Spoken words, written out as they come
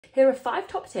Here are 5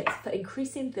 top tips for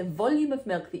increasing the volume of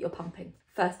milk that you're pumping.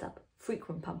 First up,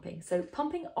 frequent pumping. So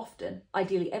pumping often,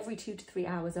 ideally every 2 to 3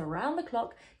 hours around the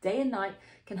clock, day and night,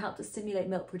 can help to stimulate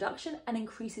milk production and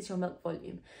increases your milk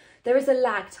volume. There is a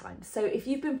lag time, so if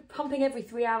you've been pumping every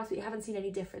 3 hours but you haven't seen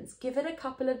any difference, give it a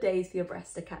couple of days for your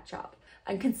breast to catch up.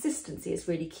 And consistency is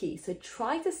really key, so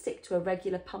try to stick to a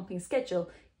regular pumping schedule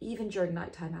even during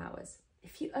nighttime hours.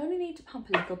 If you only need to pump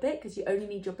a little bit because you only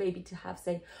need your baby to have,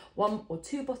 say, 1 or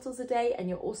 2 bottles a day and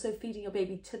you're also feeding your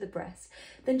baby to the breast,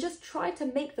 then just try to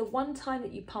make the 1 time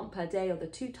that you pump per day or the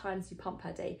 2 times you pump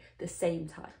per day the same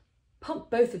time.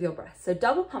 Pump both of your breasts. So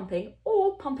double pumping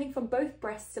or pumping from both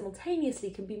breasts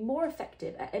simultaneously can be more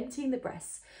effective at emptying the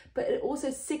breasts, but it also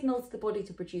signals the body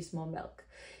to produce more milk.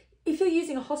 If you're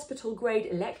using a hospital grade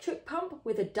electric pump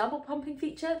with a double pumping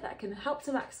feature, that can help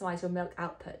to maximise your milk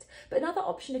output. But another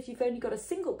option if you've only got a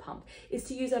single pump is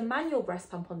to use a manual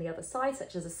breast pump on the other side,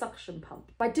 such as a suction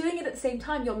pump. By doing it at the same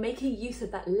time, you're making use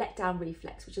of that letdown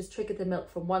reflex, which has triggered the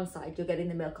milk from one side. You're getting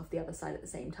the milk off the other side at the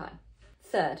same time.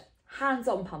 Third,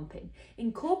 hands-on pumping.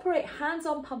 Incorporate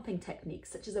hands-on pumping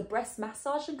techniques such as a breast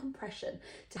massage and compression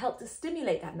to help to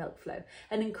stimulate that milk flow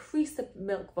and increase the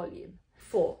milk volume.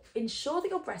 4, ensure that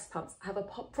your breast pumps have a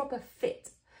proper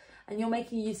fit and you're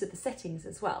making use of the settings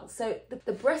as well. So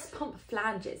the breast pump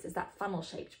flanges is that funnel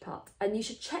shaped part, and you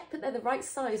should check that they're the right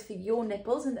size for your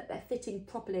nipples and that they're fitting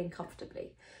properly and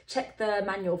comfortably. Check the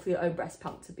manual for your own breast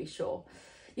pump to be sure.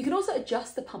 You can also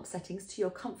adjust the pump settings to your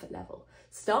comfort level.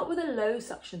 Start with a low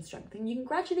suction strength and you can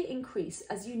gradually increase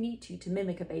as you need to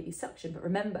mimic a baby's suction. But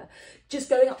remember, just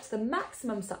going up to the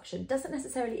maximum suction doesn't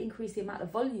necessarily increase the amount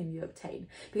of volume you obtain,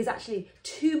 because actually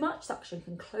too much suction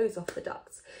can close off the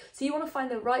ducts. So you want to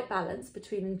find the right balance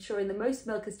between ensuring the most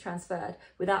milk is transferred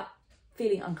without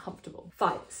feeling uncomfortable.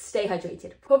 5, stay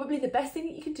hydrated. Probably the best thing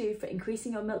that you can do for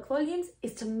increasing your milk volumes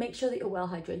is to make sure that you're well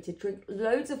hydrated. Drink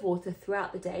loads of water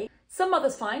throughout the day. Some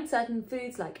mothers find certain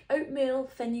foods like oatmeal,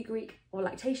 fenugreek or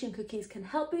lactation cookies can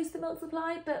help boost the milk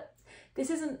supply, but this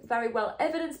isn't very well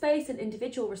evidence-based and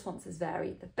individual responses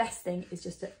vary. The best thing is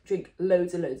just to drink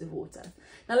loads and loads of water.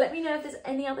 Now let me know if there's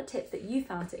any other tips that you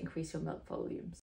found to increase your milk volumes.